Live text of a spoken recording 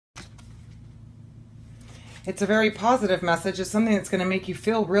It's a very positive message. It's something that's going to make you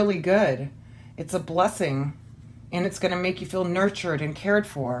feel really good. It's a blessing, and it's going to make you feel nurtured and cared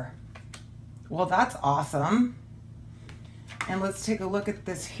for. Well, that's awesome. And let's take a look at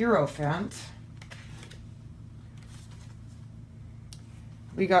this Hierophant.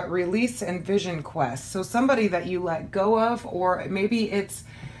 We got release and vision quest. So somebody that you let go of, or maybe it's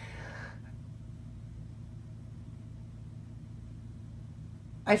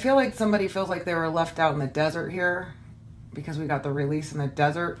I feel like somebody feels like they were left out in the desert here because we got the release in the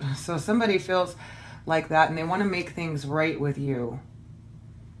desert. So somebody feels like that and they want to make things right with you.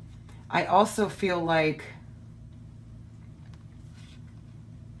 I also feel like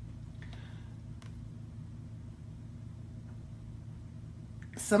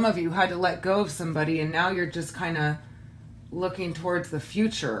some of you had to let go of somebody and now you're just kind of looking towards the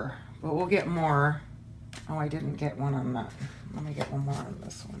future. But we'll get more. Oh, I didn't get one on that. Let me get one more on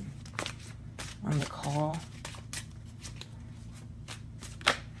this one. On the call.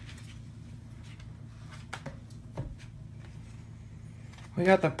 We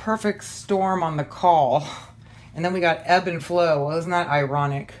got the perfect storm on the call. And then we got ebb and flow. Well, isn't that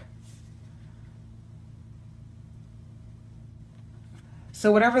ironic?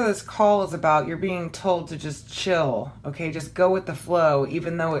 So whatever this call is about, you're being told to just chill. Okay, just go with the flow,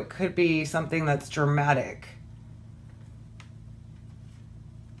 even though it could be something that's dramatic.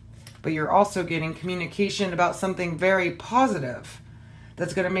 But you're also getting communication about something very positive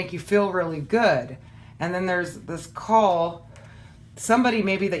that's going to make you feel really good. And then there's this call. Somebody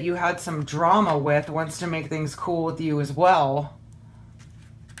maybe that you had some drama with wants to make things cool with you as well.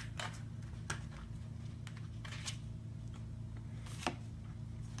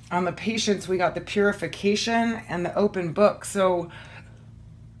 On the patience, we got the purification and the open book. So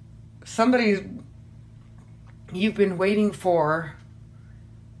somebody you've been waiting for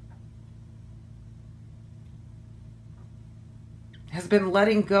has been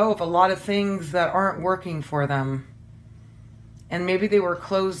letting go of a lot of things that aren't working for them. And maybe they were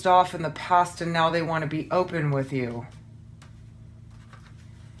closed off in the past and now they want to be open with you.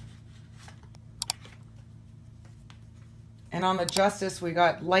 And on the justice, we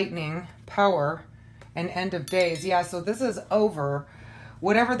got lightning, power, and end of days. Yeah, so this is over.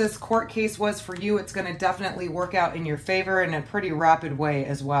 Whatever this court case was for you, it's going to definitely work out in your favor in a pretty rapid way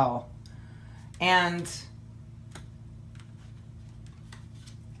as well. And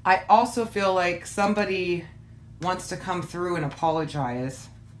I also feel like somebody wants to come through and apologize.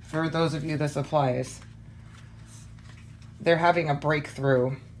 For those of you this applies. They're having a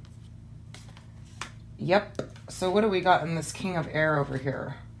breakthrough. Yep. So what do we got in this King of Air over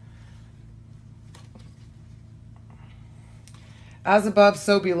here? As above,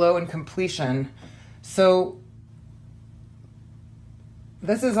 so below in completion. So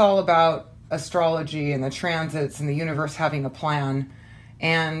this is all about astrology and the transits and the universe having a plan.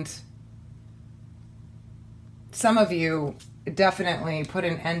 And some of you definitely put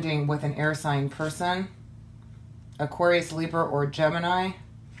an ending with an air sign person, Aquarius, Libra, or Gemini,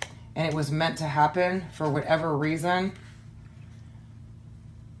 and it was meant to happen for whatever reason.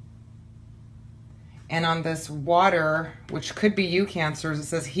 And on this water, which could be you, Cancers, it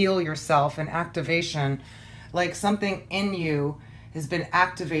says heal yourself and activation. Like something in you has been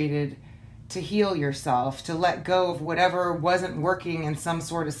activated to heal yourself, to let go of whatever wasn't working in some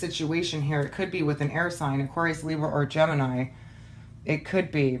sort of situation here. It could be with an air sign, Aquarius, Libra, or Gemini. It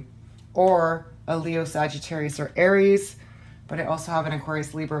could be. Or a Leo, Sagittarius, or Aries. But I also have an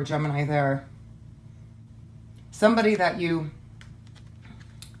Aquarius, Libra, or Gemini there. Somebody that you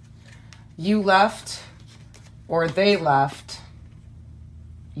left, or they left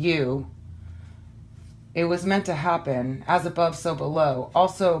you. It was meant to happen. As above, so below.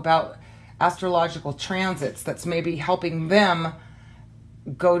 Also about astrological transits that's maybe helping them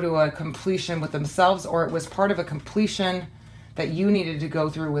go to a completion with themselves, or it was part of a completion that you needed to go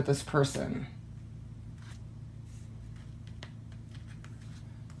through with this person.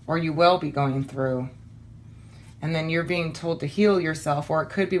 Or you will be going through. And then you're being told to heal yourself, or it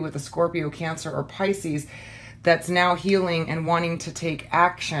could be with a Scorpio, Cancer, or Pisces that's now healing and wanting to take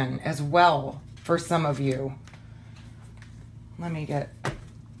action as well for some of you. Let me get...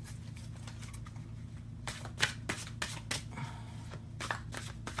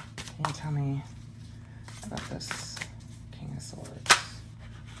 Can you tell me about this King of Swords?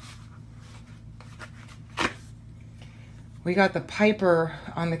 We got the Piper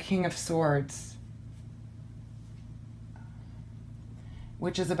on the King of Swords,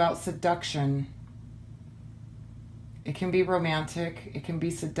 which is about seduction. It can be romantic. It can be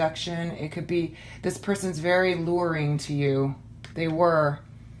seduction. It could be this person's very luring to you. They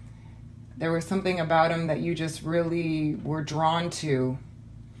There was something about him that you just really were drawn to.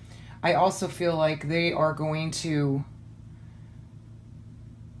 I also feel like they are going to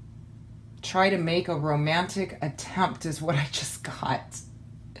try to make a romantic attempt is what I just got.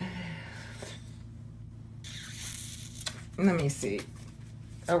 Let me see.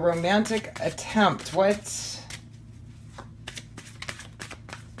 A romantic attempt. What?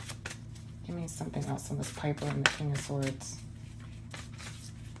 Give me something else on this Piper and the King of Swords.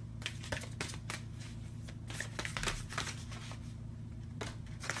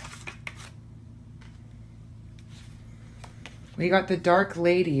 We got the Dark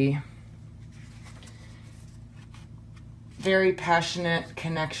Lady. Very passionate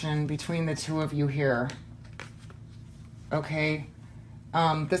connection between the two of you here. Okay?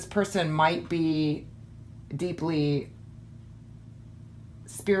 This person might be deeply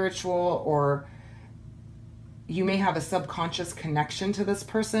spiritual, or you may have a subconscious connection to this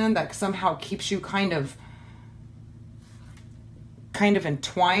person that somehow keeps you kind of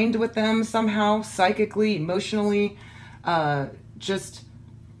entwined with them somehow, psychically, emotionally, just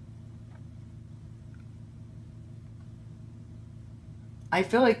I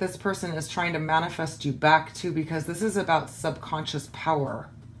feel like this person is trying to manifest you back too, because this is about subconscious power.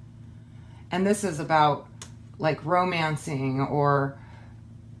 And this is about like romancing or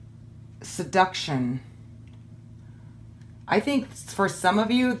seduction. I think for some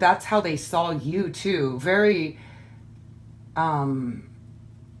of you, that's how they saw you too. Very Dark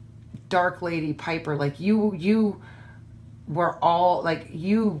Lady Piper. Like you were all like,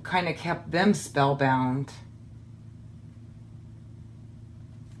 you kind of kept them spellbound.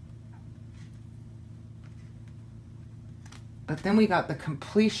 But then we got the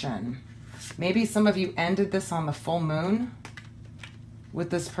completion. Maybe some of you ended this on the full moon with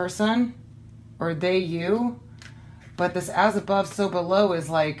this person, or they you. But this as above, so below is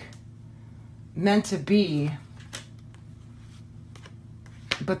like meant to be.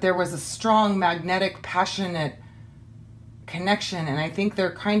 But there was a strong, magnetic, passionate connection. And I think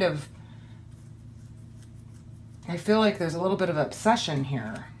they're kind of, I feel like there's a little bit of obsession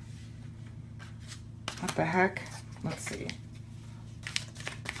here. What the heck? Let's see.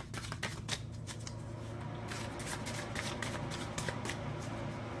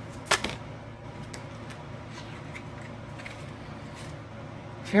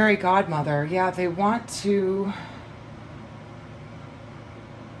 Fairy godmother. Yeah, they want to...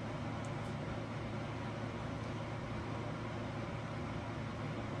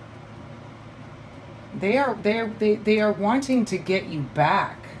 They are wanting to get you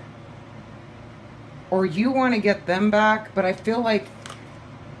back. Or you want to get them back, but I feel like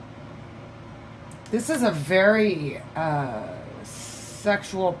this is a very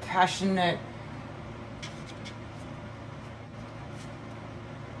sexual, passionate,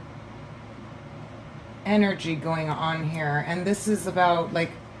 energy going on here. And this is about like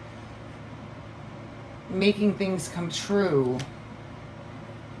making things come true.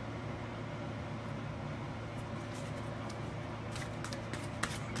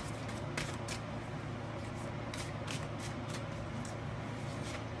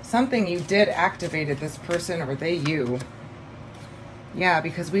 Something you did activated this person, or they you. Yeah,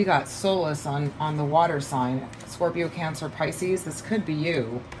 because we got Solace on the water sign. Scorpio, Cancer, Pisces. This could be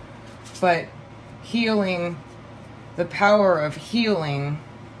you. But healing, the power of healing,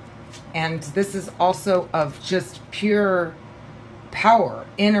 and this is also of just pure power,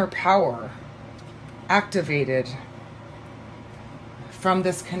 inner power, activated from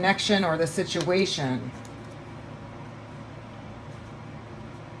this connection or the situation.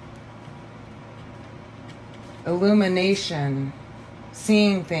 Illumination,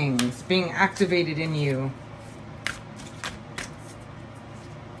 seeing things, being activated in you.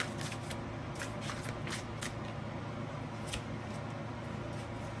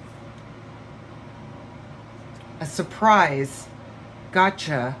 A surprise,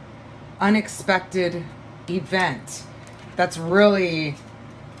 gotcha, unexpected event. That's really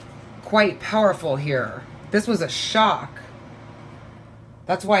quite powerful here. This was a shock.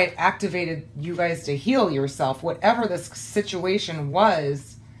 That's why it activated you guys to heal yourself. Whatever this situation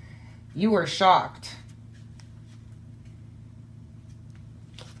was, you were shocked.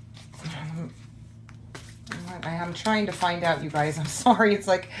 I'm trying to find out, you guys. I'm sorry. It's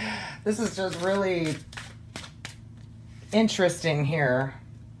like, this is just really interesting here.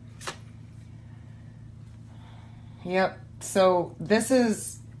 Yep. So this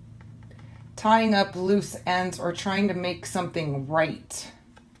is tying up loose ends or trying to make something right.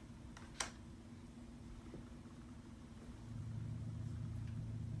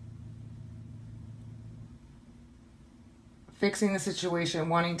 fixing the situation,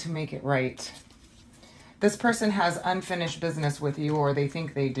 wanting to make it right. This person has unfinished business with you, or they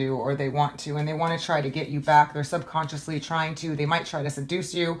think they do, or they want to, and they want to try to get you back. They're subconsciously trying to. They might try to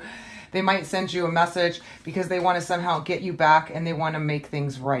seduce you. They might send you a message because they want to somehow get you back and they want to make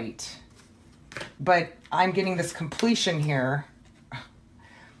things right. But I'm getting this completion here,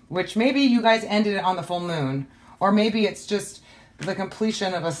 which maybe you guys ended it on the full moon, or maybe it's just the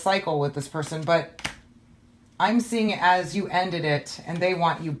completion of a cycle with this person, but I'm seeing it as you ended it and they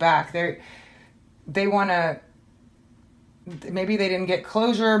want you back. They want to, maybe they didn't get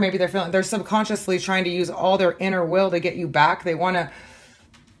closure. Maybe they're subconsciously trying to use all their inner will to get you back. They want to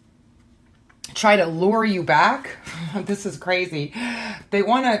try to lure you back. This is crazy. They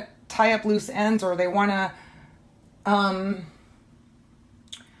want to tie up loose ends, or they want to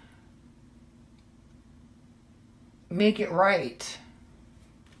make it right.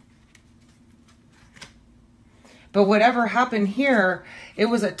 But whatever happened here, it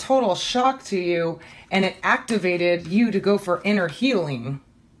was a total shock to you, and it activated you to go for inner healing.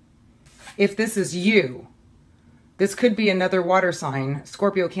 If this is you, this could be another water sign,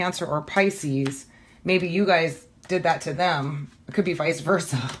 Scorpio, Cancer, or Pisces. Maybe you guys did that to them. It could be vice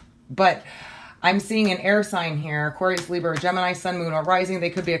versa. But I'm seeing an air sign here, Aquarius, Libra, Gemini, Sun, Moon, or Rising. They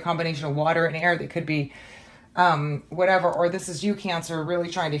could be a combination of water and air. They could be whatever. Or this is you, Cancer, really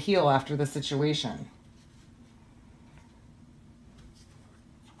trying to heal after the situation.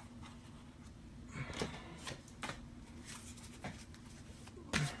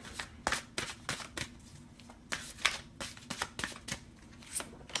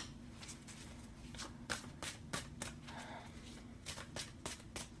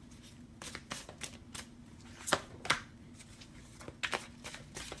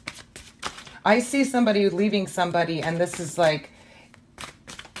 I see somebody leaving somebody, and this is like,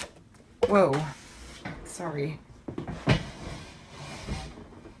 whoa, sorry.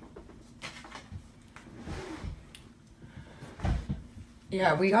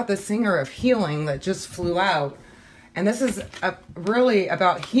 Yeah, we got the Singer of Healing that just flew out. And this is really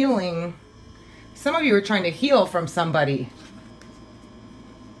about healing. Some of you are trying to heal from somebody.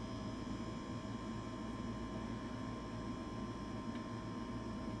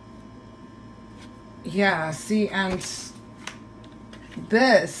 Yeah, see, and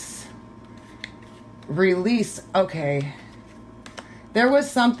this release, okay. There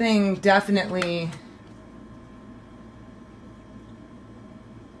was something definitely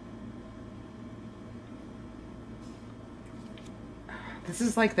this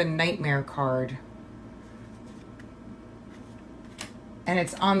is like the Nightmare card. And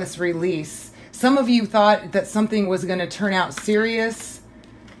it's on this release. Some of you thought that something was going to turn out serious,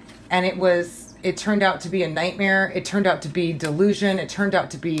 and it turned out to be a nightmare. It turned out to be delusion. It turned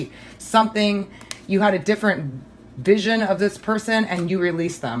out to be something. You had a different vision of this person and you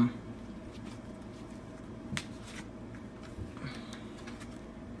released them.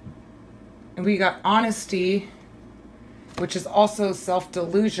 And we got honesty, which is also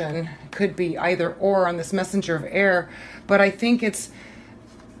self-delusion. Could be either or on this messenger of air. But I think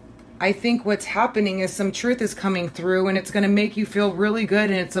what's happening is some truth is coming through, and it's going to make you feel really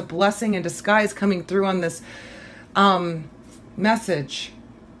good, and it's a blessing in disguise coming through on this message.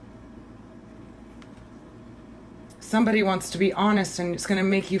 Somebody wants to be honest, and it's going to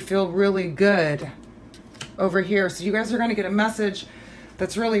make you feel really good over here. So you guys are going to get a message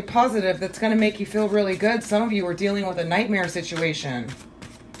that's really positive, that's going to make you feel really good. Some of you are dealing with a nightmare situation.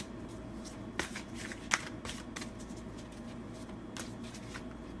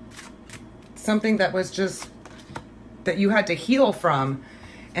 Something that was just, that you had to heal from.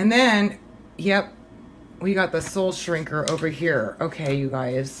 And then, yep, we got the Soul Shrinker over here. Okay, you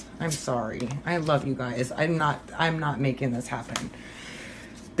guys, I'm sorry. I love you guys. I'm not making this happen.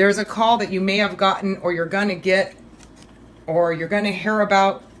 There's a call that you may have gotten, or you're going to get, or you're going to hear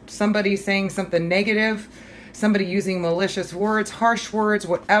about somebody saying something negative, somebody using malicious words, harsh words,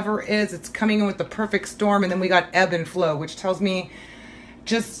 whatever it is. It's coming in with the perfect storm. And then we got ebb and flow, which tells me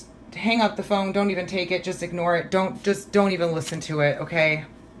just hang up the phone. Don't even take it. Just ignore it. Don't even listen to it. Okay.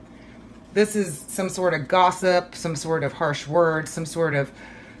 This is some sort of gossip, some sort of harsh words, some sort of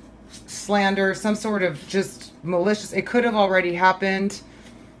slander, some sort of just malicious. It could have already happened.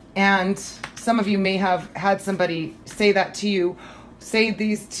 And some of you may have had somebody say that to you,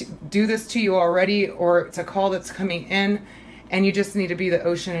 do this to you already, or it's a call that's coming in and you just need to be the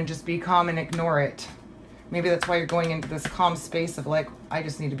ocean and just be calm and ignore it. Maybe that's why you're going into this calm space of like, I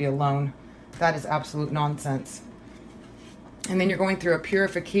just need to be alone. That is absolute nonsense. And then you're going through a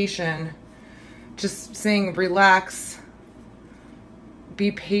purification, just saying, relax,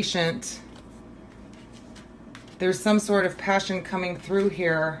 be patient, there's some sort of passion coming through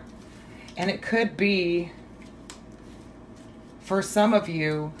here. And it could be, for some of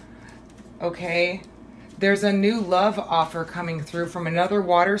you, okay, there's a new love offer coming through from another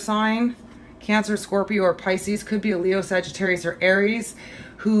water sign. Cancer, Scorpio, or Pisces. Could be a Leo, Sagittarius, or Aries,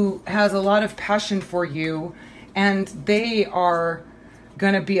 who has a lot of passion for you, and they are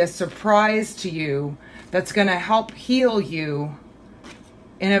going to be a surprise to you that's going to help heal you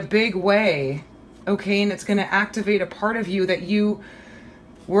in a big way, okay? And it's going to activate a part of you that you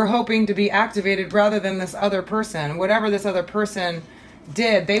were hoping to be activated rather than this other person. Whatever this other person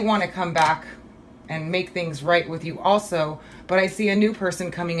did, they want to come back and make things right with you also. But I see a new person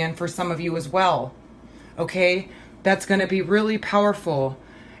coming in for some of you as well, okay? That's going to be really powerful,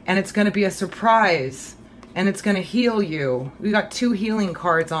 and it's going to be a surprise, and it's going to heal you. We got 2 healing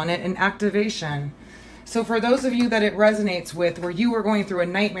cards on it and activation. So for those of you that it resonates with, where you were going through a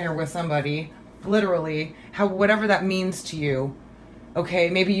nightmare with somebody, literally, whatever that means to you, okay?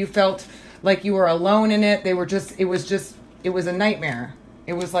 Maybe you felt like you were alone in it. It was a nightmare.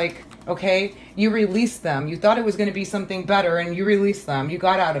 It was like, okay, you released them. You thought it was going to be something better, and you released them. You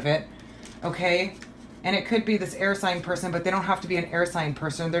got out of it, okay? And it could be this air sign person, but they don't have to be an air sign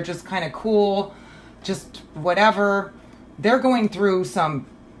person. They're just kind of cool, just whatever. They're going through some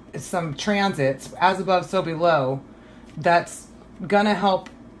transits, as above, so below, that's going to help,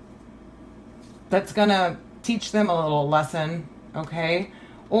 that's going to teach them a little lesson, okay?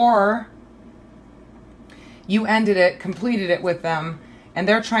 Or you ended it, completed it with them, and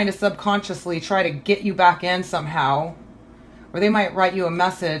they're trying to subconsciously try to get you back in somehow. Or they might write you a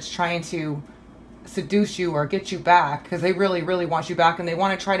message trying to seduce you or get you back because they really, really want you back, and they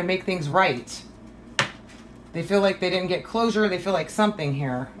want to try to make things right. They feel like they didn't get closure. They feel like something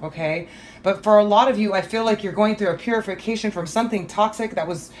here, okay? But for a lot of you, I feel like you're going through a purification from something toxic that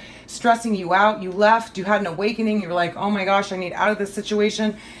was stressing you out. You left. You had an awakening. You're like, oh my gosh, I need out of this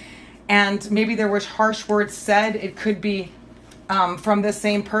situation. And maybe there was harsh words said. It could be from this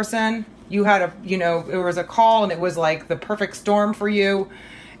same person. You had it was a call, and it was like the perfect storm for you.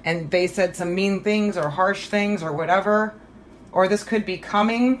 And they said some mean things or harsh things or whatever. Or this could be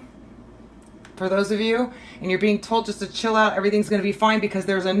coming for those of you, and you're being told just to chill out, everything's going to be fine because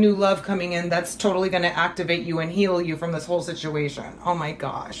there's a new love coming in that's totally going to activate you and heal you from this whole situation. Oh my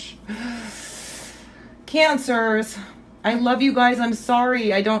gosh. Cancers, I love you guys. I'm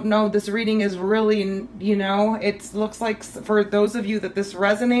sorry. I don't know. This reading is really, it looks like for those of you that this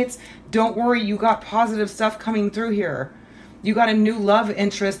resonates, don't worry. You got positive stuff coming through here. You got a new love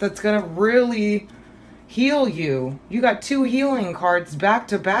interest that's going to really heal you. You got 2 healing cards back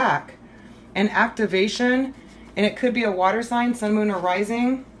to back. And activation, and it could be a water sign, sun, moon, or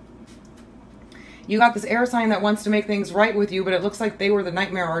rising. You got this air sign that wants to make things right with you, but it looks like they were the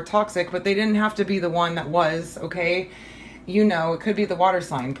nightmare or toxic, but they didn't have to be the one that was, okay? It could be the water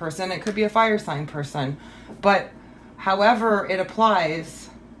sign person. It could be a fire sign person. But however it applies,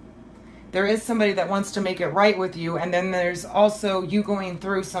 there is somebody that wants to make it right with you, and then there's also you going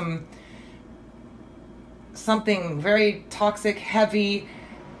through something very toxic, heavy,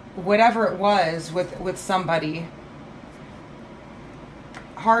 whatever it was with somebody,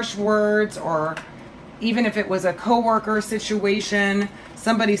 harsh words, or even if it was a coworker situation,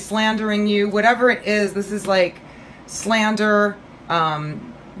 somebody slandering you, whatever it is, this is like slander,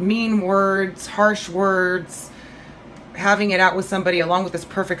 mean words, harsh words, having it out with somebody along with this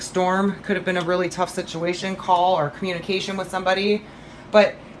perfect storm. Could have been a really tough situation, call or communication with somebody,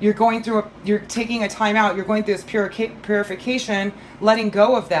 but you're taking a time out, you're going through this purification, letting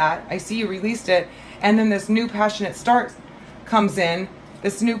go of that. I see you released it. And then this new passionate start comes in.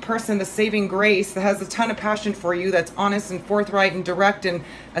 This new person, the saving grace that has a ton of passion for you, that's honest and forthright and direct and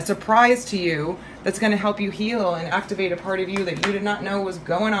a surprise to you, that's going to help you heal and activate a part of you that you did not know was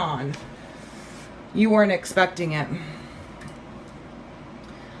going on. You weren't expecting it.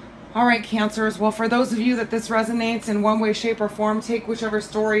 All right, Cancers. Well, for those of you that this resonates in one way, shape, or form, take whichever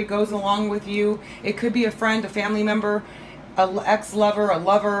story goes along with you. It could be a friend, a family member, an ex-lover, a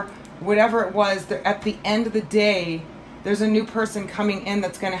lover, whatever it was. At the end of the day, there's a new person coming in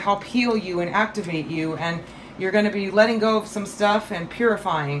that's going to help heal you and activate you, and you're going to be letting go of some stuff and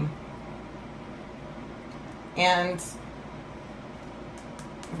purifying. And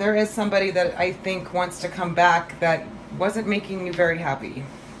there is somebody that I think wants to come back that wasn't making you very happy.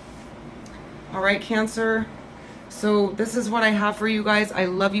 All right, Cancer. So this is what I have for you guys. I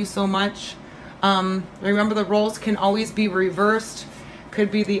love you so much. Remember, the roles can always be reversed.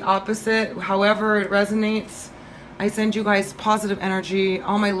 Could be the opposite. However it resonates. I send you guys positive energy.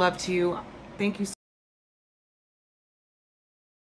 All my love to you. Thank you so much.